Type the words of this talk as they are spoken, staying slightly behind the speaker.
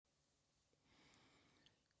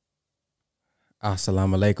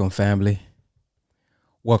Assalamu alaikum, family.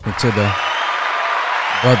 Welcome to the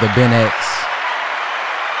Brother Ben X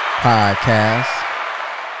podcast.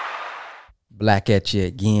 Black at you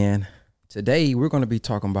again. Today, we're going to be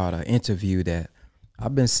talking about an interview that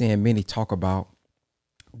I've been seeing many talk about,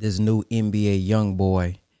 this new NBA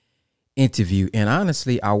YoungBoy interview. And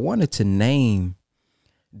honestly, I wanted to name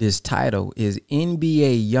this title is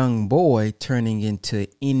NBA YoungBoy turning into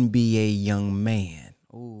NBA Young Man.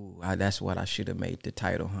 Ooh, that's what I should have made the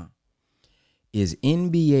title, huh? Is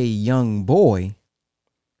NBA YoungBoy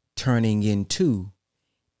turning into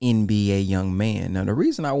NBA Young Man? Now, the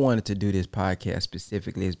reason I wanted to do this podcast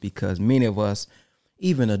specifically is because many of us,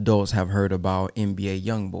 even adults, have heard about NBA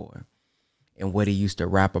YoungBoy and what he used to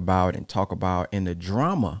rap about and talk about and the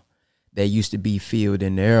drama that used to be filled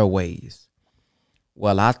in the airways.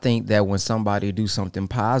 Well, I think that when somebody do something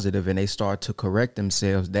positive and they start to correct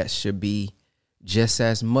themselves, that should be just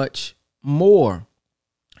as much more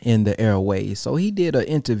in the airways. So he did an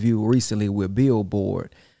interview recently with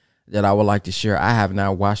Billboard that I would like to share. I have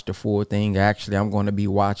not watched the full thing. Actually, I'm going to be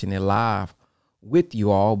watching it live with you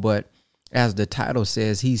all. But as the title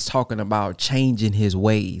says, he's talking about changing his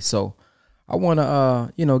ways. So I want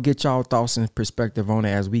to, get y'all thoughts and perspective on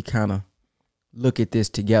it as we kind of look at this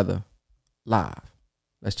together live.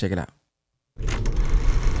 Let's check it out.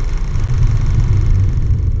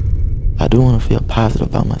 I do want to feel positive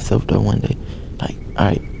about myself though one day. Like, all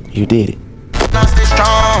right, you did it.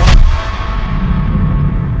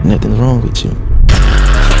 Nothing's wrong with you.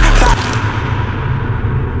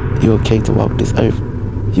 You're okay to walk this earth.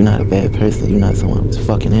 You're not a bad person. You're not someone who's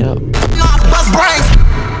fucking it up.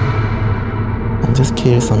 I'm just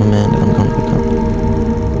curious on the man that I'm going to become.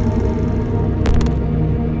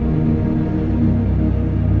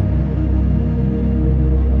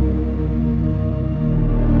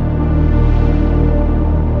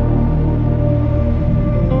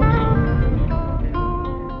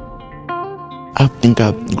 I think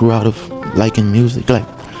I grew out of liking music, like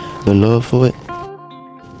the love for it.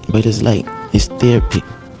 But it's like, it's therapy.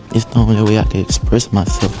 It's the only way I can express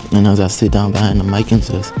myself. And as I sit down behind the mic and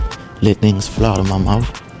just let things flow out of my mouth,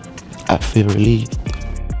 I feel relieved.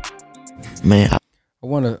 Man, I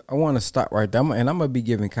want to stop right there. And I'm going to be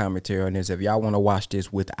giving commentary on this. If y'all want to watch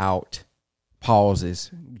this without pauses,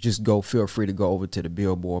 just feel free to go over to the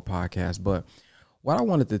Billboard podcast. But what I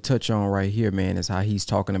wanted to touch on right here, man, is how he's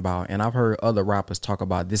talking about, and I've heard other rappers talk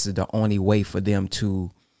about, this is the only way for them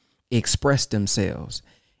to express themselves.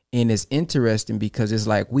 And it's interesting because it's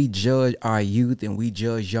like we judge our youth and we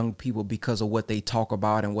judge young people because of what they talk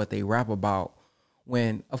about and what they rap about.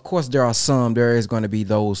 When, of course, there is going to be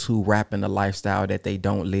those who rap in a lifestyle that they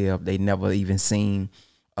don't live, they never even seen,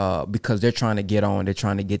 because they're trying to get on, they're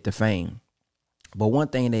trying to get the fame. But one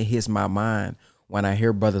thing that hits my mind when I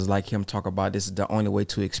hear brothers like him talk about this is the only way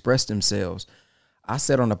to express themselves. I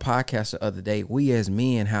said on the podcast the other day, we as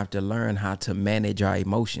men have to learn how to manage our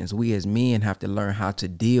emotions. We as men have to learn how to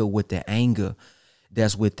deal with the anger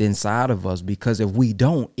that's within inside of us, because if we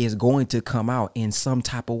don't, it's going to come out in some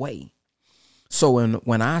type of way. So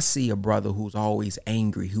when I see a brother who's always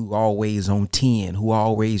angry, who always on 10, who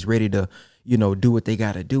always ready to, do what they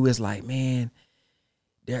got to do, it's like, man,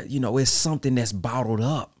 it's something that's bottled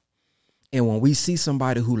up. And when we see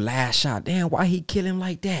somebody who lash out, damn, why he kill him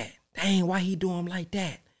like that? Dang, why he do him like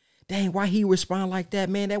that? Dang, why he respond like that?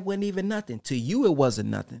 Man, that wasn't even nothing. To you, it wasn't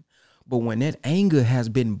nothing. But when that anger has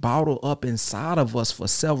been bottled up inside of us for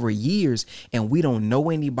several years and we don't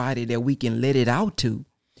know anybody that we can let it out to,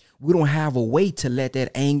 we don't have a way to let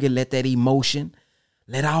that anger, let that emotion,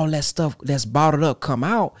 let all that stuff that's bottled up come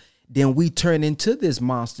out, then we turn into this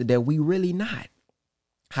monster that we really not.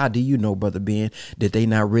 How do you know, Brother Ben, that they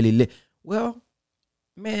not really Well,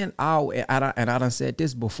 man, I done said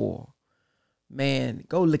this before. Man,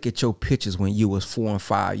 go look at your pictures when you was 4 and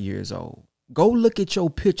 5 years old. Go look at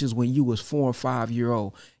your pictures when you was 4 and 5 years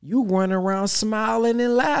old. You running around smiling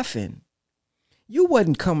and laughing. You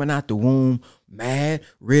wasn't coming out the womb mad,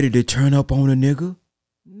 ready to turn up on a nigga.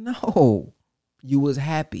 No, you was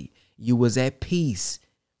happy. You was at peace.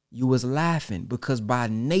 You was laughing because by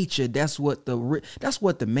nature, that's what the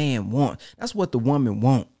man want. That's what the woman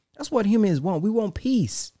want. That's what humans want. We want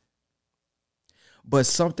peace. But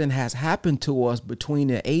something has happened to us between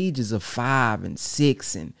the ages of 5 and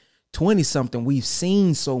 6 and 20 something. We've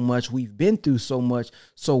seen so much. We've been through so much.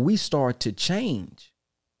 So we start to change.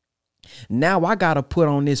 Now I got to put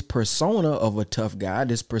on this persona of a tough guy,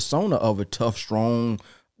 this persona of a tough, strong,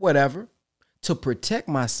 whatever, to protect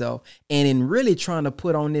myself. And in really trying to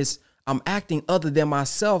put on this, I'm acting other than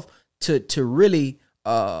myself to really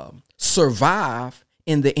survive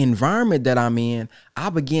in the environment that I'm in, I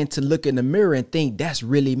begin to look in the mirror and think that's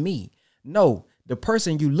really me. No, the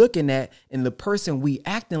person you looking at and the person we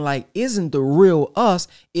acting like isn't the real us,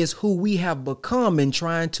 is who we have become and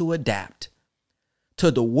trying to adapt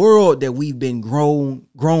to the world that we've been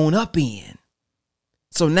grown up in.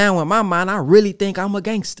 So now in my mind, I really think I'm a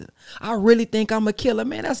gangster. I really think I'm a killer.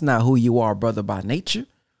 Man, that's not who you are, brother, by nature.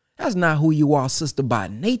 That's not who you are, sister, by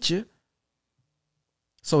nature.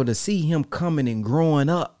 So to see him coming and growing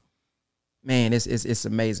up, man, it's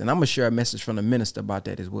amazing. I'm going to share a message from the minister about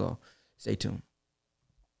that as well. Stay tuned.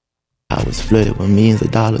 I was flooded with millions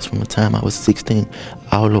of dollars from the time I was 16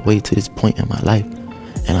 all the way to this point in my life.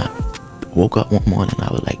 And I woke up one morning and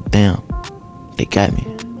I was like, damn, they got me.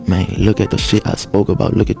 Man, look at the shit I spoke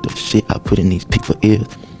about. Look at the shit I put in these people's ears.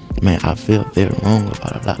 Man, I felt very wrong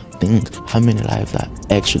about a lot of things. How many lives I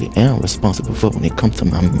actually am responsible for when it comes to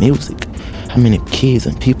my music. How many kids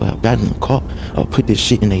and people have gotten in the car or put this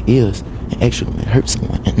shit in their ears and actually hurt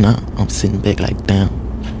someone. And now I'm sitting back like, damn,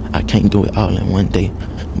 I can't do it all in one day.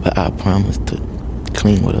 But I promise to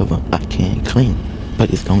clean whatever I can clean.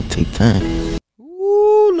 But it's gonna take time.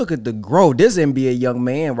 Ooh, look at the growth. This NBA young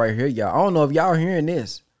man right here, y'all. I don't know if y'all hearing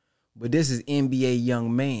this, but this is NBA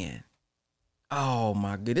young man. Oh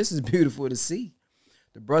my God, this is beautiful to see.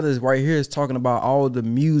 The brothers right here is talking about all the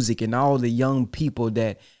music and all the young people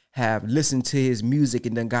that have listened to his music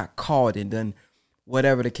and then got caught and done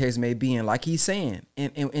whatever the case may be. And like he's saying,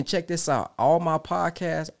 and check this out, all my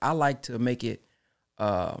podcasts, I like to make it,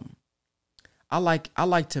 I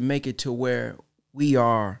like to make it to where we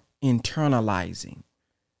are internalizing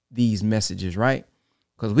these messages, right?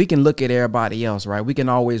 Because we can look at everybody else, right? We can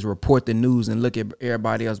always report the news and look at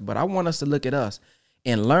everybody else. But I want us to look at us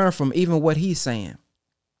and learn from even what he's saying.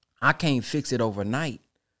 I can't fix it overnight.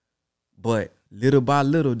 But little by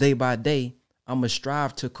little, day by day, I'm going to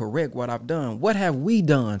strive to correct what I've done. What have we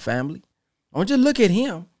done, family? Don't just look at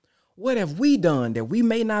him. What have we done that we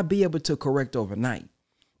may not be able to correct overnight?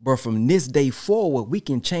 But from this day forward, we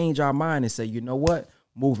can change our mind and say, you know what?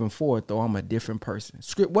 Moving forward, though, I'm a different person.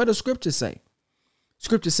 What does scripture say?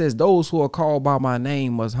 Scripture says those who are called by my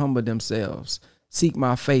name must humble themselves, seek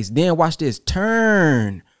my face. Then watch this,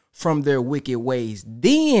 turn from their wicked ways.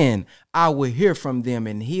 Then I will hear from them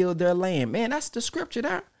and heal their land. Man, that's the scripture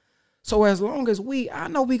there. So as long as I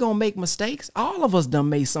know we going to make mistakes. All of us done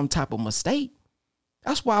made some type of mistake.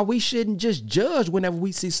 That's why we shouldn't just judge whenever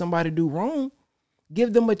we see somebody do wrong.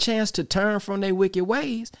 Give them a chance to turn from their wicked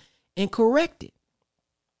ways and correct it.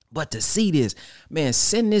 But to see this, man,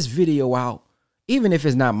 send this video out. Even if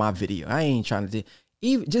it's not my video, I ain't trying to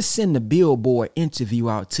even just send the Billboard interview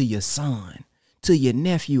out to your son, to your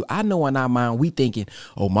nephew. I know in our mind we thinking,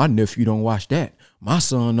 oh, my nephew don't watch that. My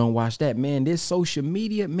son don't watch that. Man, this social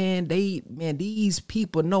media, man, these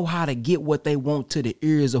people know how to get what they want to the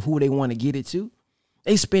ears of who they want to get it to.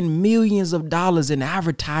 They spend millions of dollars in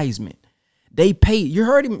advertisement. They pay. You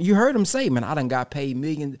heard him say, man, I done got paid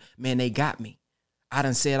millions. Man, they got me. I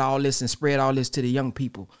done said all this and spread all this to the young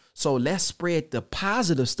people. So let's spread the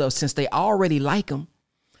positive stuff since they already like him.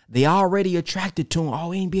 They already attracted to him. Oh,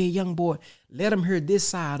 NBA young boy. Let them hear this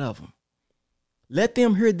side of him. Let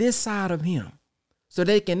them hear this side of him so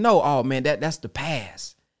they can know, oh, man, that's the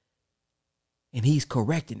past. And he's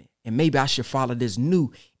correcting it. And maybe I should follow this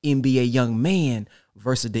new NBA young man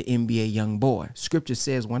versus the NBA young boy. Scripture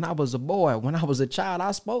says when I was a boy, when I was a child,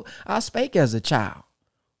 I spake as a child.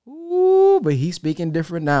 Ooh, but he's speaking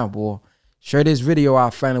different now, boy. Share this video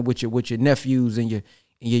out, family, with your nephews and your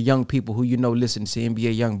young people who you know listen to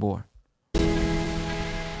NBA young boy.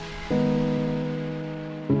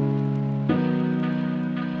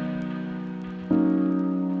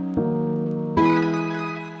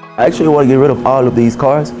 I actually want to get rid of all of these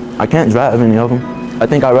cars. I can't drive any of them. I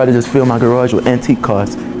think I'd rather just fill my garage with antique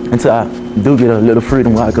cars until I do get a little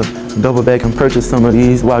freedom where I could double back and purchase some of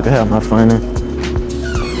these where I could have my fun in.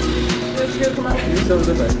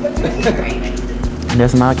 And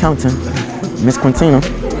that's my accountant, Miss Quintina,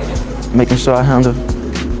 making sure I handle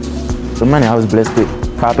the money I was blessed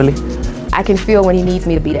with properly. I can feel when he needs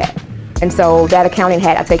me to be that. And so that accounting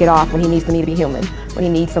hat, I take it off when he needs me to be human, when he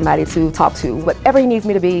needs somebody to talk to. Whatever he needs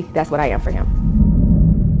me to be, that's what I am for him.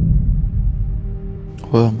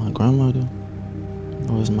 Well, my grandmother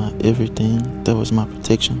was my everything. That was my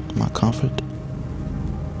protection, my comfort.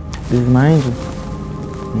 This is my angel,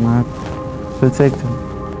 my protector.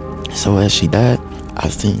 So as she died, I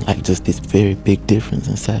seen like just this very big difference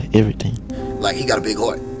inside everything. Like he got a big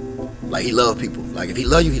heart. Like he love people. Like if he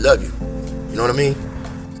love you, he love you. You know what I mean?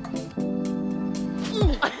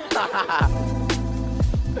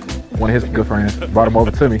 One of his good friends brought him over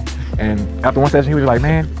to me, and after one session, he was like,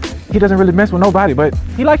 "Man, he doesn't really mess with nobody, but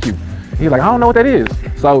he likes you. He's like, I don't know what that is.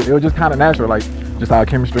 So it was just kind of natural, like just our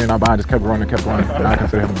chemistry and our bond just kept growing. And I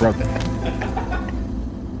consider him a brother.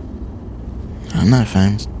 I'm not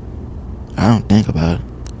famous. I don't think about it.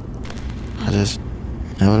 I just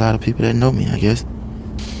know a lot of people that know me, I guess.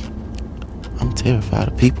 I'm terrified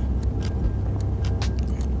of people.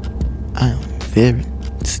 I am very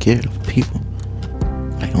scared of people.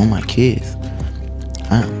 Like on my kids.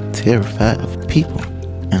 I am terrified of people.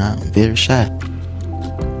 And I am very shy.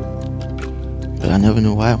 But I never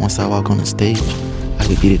knew why once I walk on the stage, I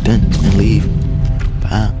could get it done and leave.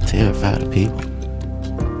 But I'm terrified of people.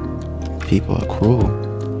 People are cruel.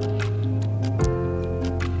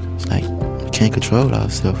 It's like we can't control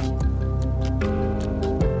ourselves.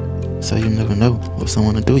 So you never know what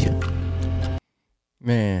someone will do you.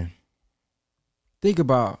 Man, think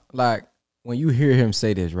about, like, when you hear him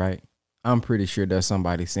say this, right? I'm pretty sure there's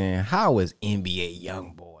somebody saying, how is NBA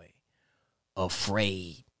Youngboy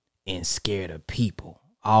afraid and scared of people?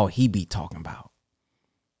 All he be talking about.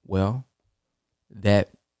 Well, that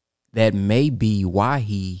may be why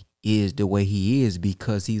he is the way he is,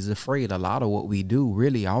 because he's afraid. A lot of what we do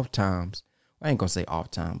really oftentimes, I ain't gonna say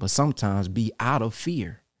oftentimes, but sometimes be out of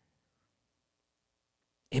fear.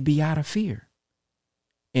 It be out of fear.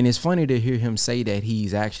 And it's funny to hear him say that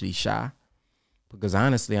he's actually shy, because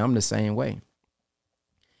honestly, I'm the same way.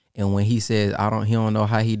 And when he says he don't know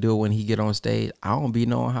how he do it when he get on stage, I don't be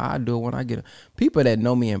knowing how I do it when I get. People that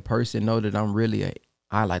know me in person know that I'm really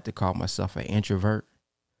I like to call myself an introvert,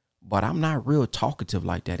 but I'm not real talkative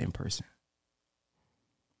like that in person.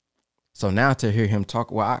 So now to hear him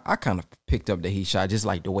talk, well, I kind of picked up that he's shy, just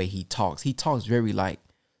like the way he talks. He talks very like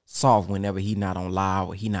soft whenever he not on live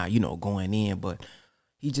or he not, going in, but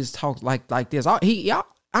he just talks like this. He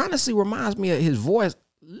honestly reminds me of his voice.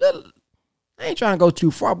 Little, I ain't trying to go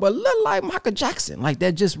too far, but a little like Michael Jackson, like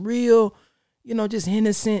that, just real, just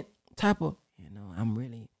innocent type of, I'm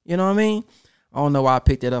really, you know what I mean? I don't know why I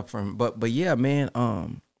picked it up from, but yeah,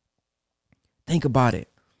 man. Think about it.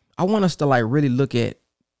 I want us to like really look at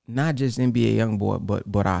not just NBA Youngboy,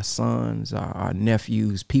 but our sons, our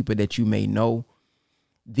nephews, people that you may know.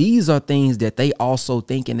 These are things that they also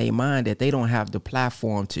think in their mind that they don't have the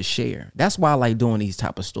platform to share. That's why I like doing these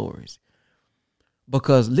type of stories.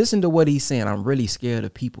 Because listen to what he's saying. I'm really scared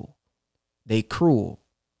of people. They cruel.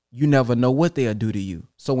 You never know what they'll do to you.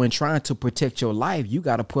 So when trying to protect your life, you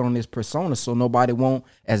got to put on this persona so nobody won't,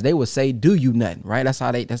 as they would say, do you nothing, right?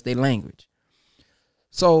 That's their language.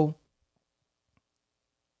 So,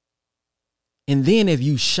 and then if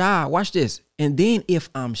you shy, watch this. And then if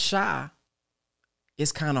I'm shy,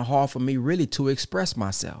 it's kind of hard for me really to express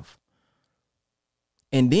myself.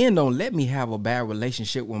 And then don't let me have a bad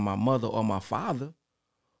relationship with my mother or my father,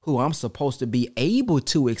 who I'm supposed to be able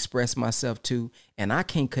to express myself to, and I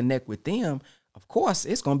can't connect with them. Of course,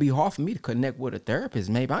 it's going to be hard for me to connect with a therapist.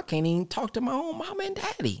 Maybe I can't even talk to my own mom and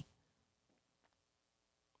daddy.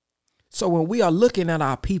 So when we are looking at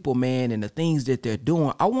our people, man, and the things that they're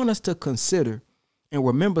doing, I want us to consider and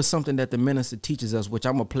remember something that the minister teaches us, which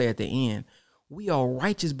I'm going to play at the end. We are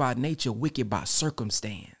righteous by nature, wicked by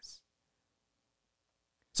circumstance.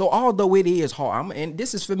 So although it is hard, and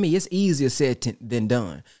this is for me, it's easier said than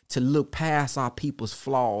done to look past our people's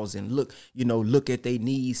flaws and look at their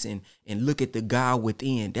needs and look at the God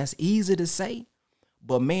within. That's easy to say.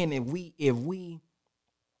 But man, if we,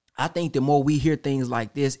 I think the more we hear things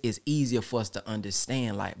like this, it's easier for us to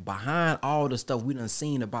understand, like behind all the stuff we done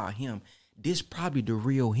seen about him, this probably the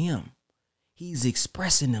real him. He's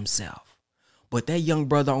expressing himself. But that young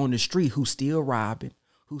brother on the street who's still robbing,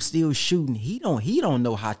 who's still shooting, he don't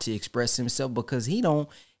know how to express himself because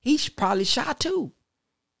he's probably shy too.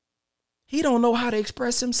 He don't know how to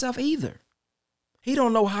express himself either. He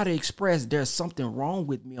don't know how to express there's something wrong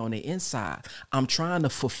with me on the inside. I'm trying to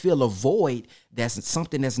fulfill a void that's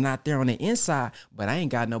something that's not there on the inside, but I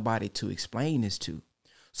ain't got nobody to explain this to.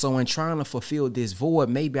 So in trying to fulfill this void,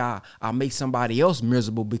 maybe I'll make somebody else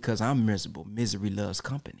miserable because I'm miserable. Misery loves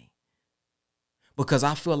company. Because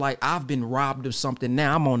I feel like I've been robbed of something.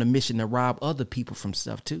 Now I'm on a mission to rob other people from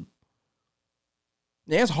stuff too.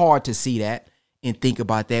 Now, it's hard to see that and think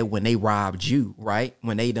about that when they robbed you, right?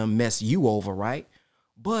 When they done mess you over, right?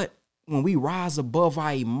 But when we rise above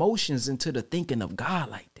our emotions into the thinking of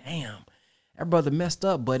God, like, damn, that brother messed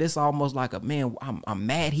up, but it's almost like I'm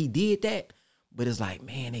mad he did that. But it's like,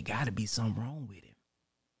 man, it got to be something wrong with him.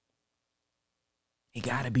 It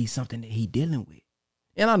got to be something that he dealing with.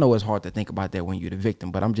 And I know it's hard to think about that when you're the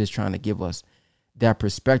victim, but I'm just trying to give us that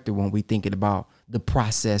perspective when we thinking about the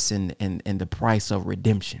process and the price of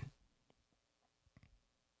redemption.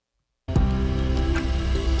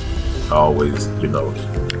 Always,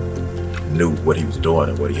 knew what he was doing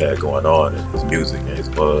and what he had going on and his music and his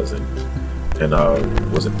buzz, and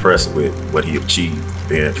was impressed with what he achieved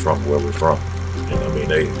being from where we're from. And I mean,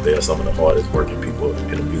 they are some of the hardest working people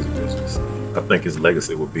in the music business. I think his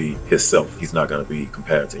legacy will be himself. He's not going to be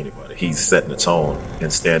compared to anybody. He's setting the tone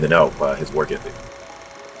and standing out by his work ethic.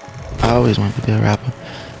 I always wanted to be a rapper.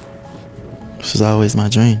 This was always my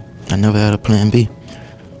dream. I never had a plan B.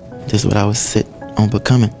 This is what I was set on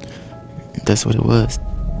becoming. That's what it was.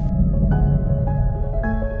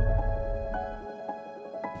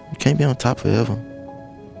 You can't be on top forever,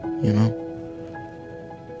 you know?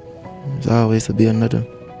 There's always to be another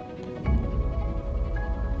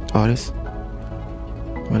artist.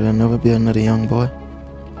 But there'll never be another young boy.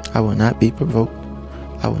 I will not be provoked.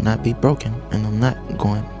 I will not be broken. And I'm not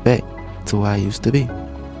going back to where I used to be.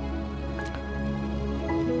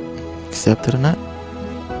 Accept it or not,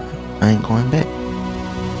 I ain't going back.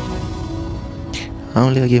 I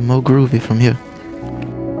only get more groovy from here.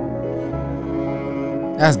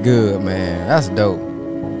 That's good, man. That's dope.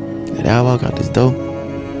 That I walk out this door,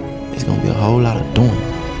 it's gonna be a whole lot of doing.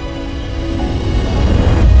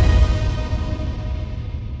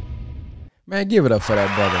 Man, give it up for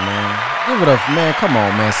that brother, man. Give it up, man. Come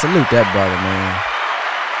on, man. Salute that brother, man.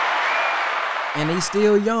 And he's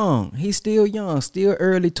still young. He's still young. Still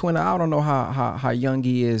early 20. I don't know how young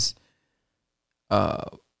he is.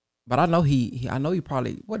 But I know he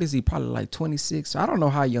probably, what is he, probably like 26. I don't know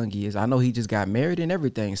how young he is. I know he just got married and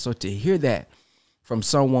everything. So to hear that from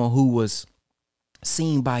someone who was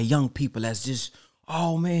seen by young people as just,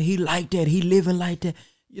 oh man, he like that. He living like that.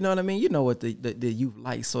 You know what I mean? You know what the youth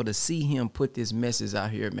like. So to see him put this message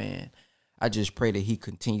out here, man, I just pray that he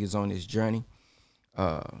continues on his journey.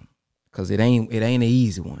 Cause it ain't an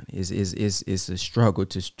easy one. It's a struggle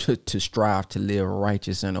to strive to live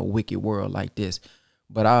righteous in a wicked world like this.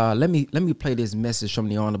 But let me play this message from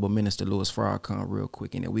the Honorable Minister Louis Farrakhan real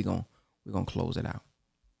quick, and then we're gonna close it out.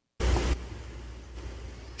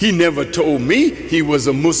 He never told me he was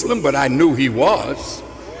a Muslim, but I knew he was.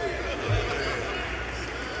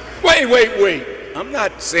 Wait. I'm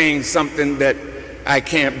not saying something that I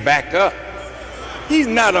can't back up. He's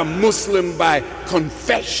not a Muslim by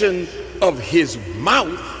confession of his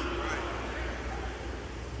mouth.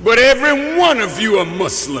 But every one of you are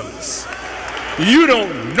Muslims. You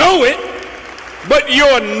don't know it, but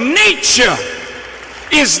your nature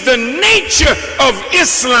is the nature of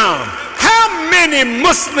Islam. How many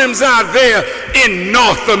Muslims are there in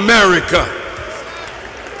North America?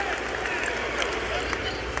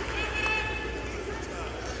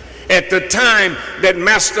 At the time that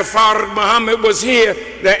Master Farad Muhammad was here,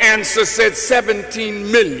 the answer said 17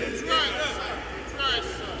 million.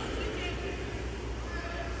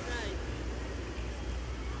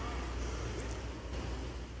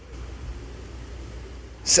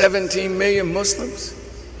 17 million Muslims?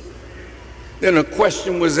 Then a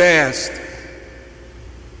question was asked,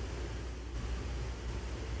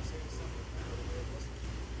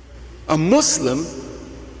 a Muslim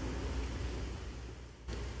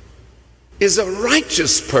is a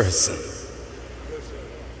righteous person.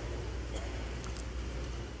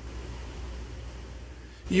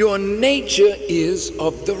 Your nature is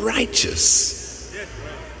of the righteous.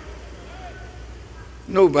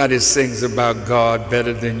 Nobody sings about God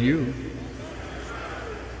better than you.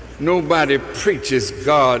 Nobody preaches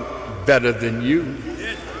God better than you.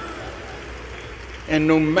 And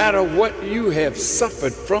no matter what you have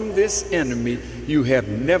suffered from this enemy, you have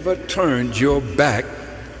never turned your back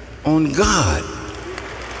on God.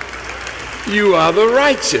 You are the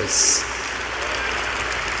righteous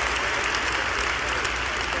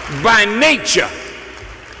by nature,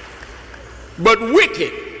 but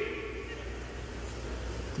wicked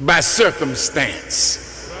by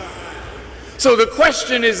circumstance. So the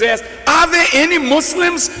question is asked, are there any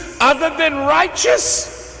Muslims other than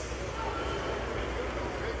righteous?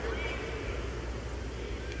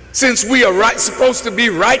 Since we are supposed to be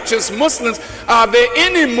righteous Muslims, are there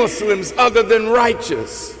any Muslims other than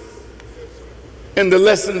righteous? And the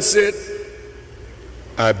lesson said,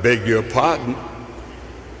 I beg your pardon,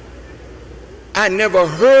 I never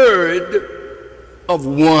heard of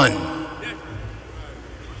one.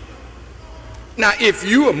 Now, if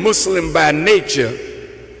you are Muslim by nature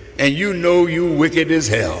and you know you wicked as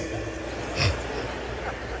hell,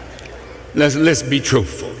 let's be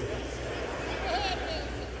truthful.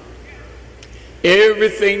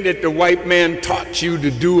 Everything that the white man taught you to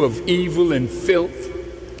do of evil and filth,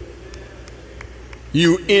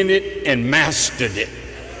 you in it and mastered it.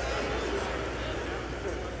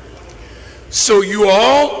 So you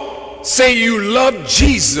all say you love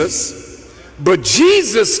Jesus, but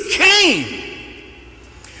Jesus came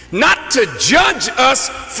not not to judge us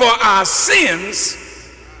for our sins,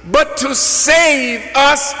 but to save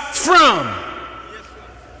us from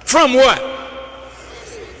what?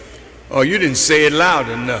 Oh, you didn't say it loud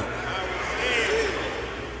enough.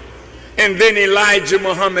 And then Elijah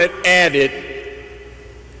Muhammad added,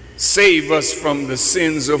 save us from the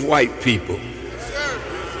sins of white people.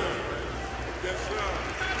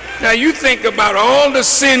 Now you think about all the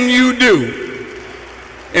sin you do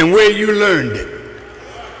and where you learned it.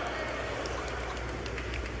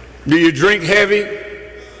 Do you drink heavy?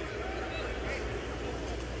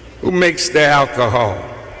 Who makes the alcohol?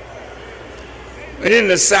 In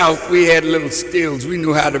the South, we had little stills. We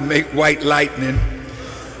knew how to make white lightning.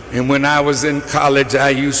 And when I was in college, I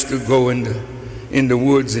used to go in the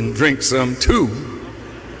woods and drink some too.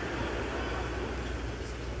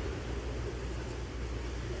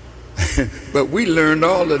 But we learned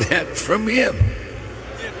all of that from him.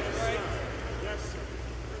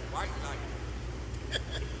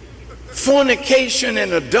 Fornication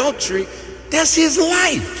and adultery, that's his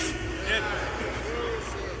life.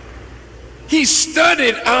 He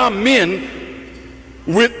studied our men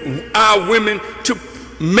with our women to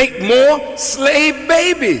make more slave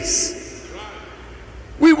babies.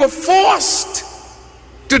 We were forced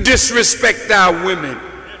to disrespect our women,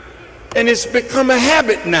 and it's become a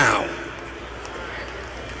habit now.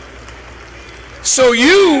 So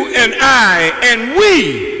you and I and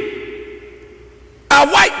we are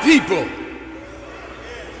white people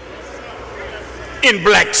in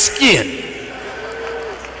black skin.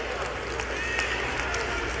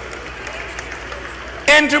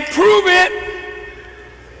 And to prove it,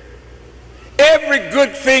 every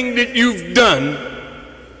good thing that you've done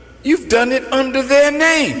it under their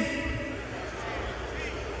name.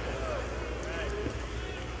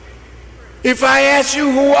 If I ask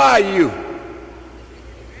you, who are you?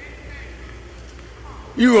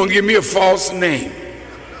 You're going to give me a false name.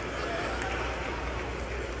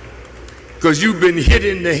 Because you've been hit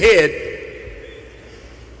in the head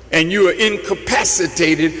and you are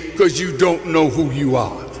incapacitated because you don't know who you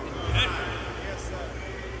are.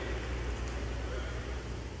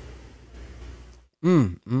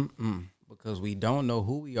 Because we don't know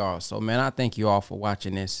who we are. So, man, I thank you all for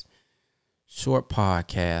watching this short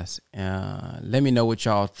podcast. Let me know what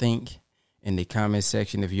y'all think in the comment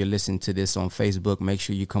section. If you're listening to this on Facebook, make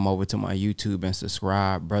sure you come over to my YouTube and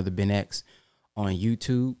subscribe, Brother Ben X on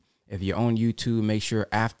YouTube. If you're on YouTube, make sure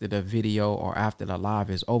after the video or after the live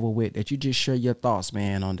is over with that you just share your thoughts,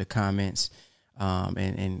 man, on the comments,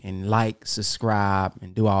 and like, subscribe,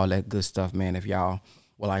 and do all that good stuff, man. If y'all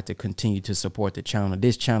would like to continue to support the channel.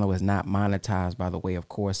 This channel is not monetized, by the way. Of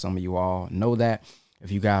course, some of you all know that.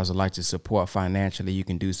 If you guys would like to support financially, you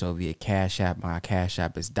can do so via Cash App. My Cash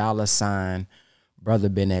App is $ Brother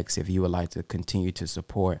Ben X if you would like to continue to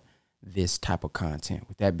support this type of content.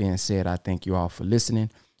 With that being said, I thank you all for listening,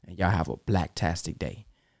 and y'all have a blacktastic day.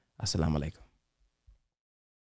 Assalamu alaikum.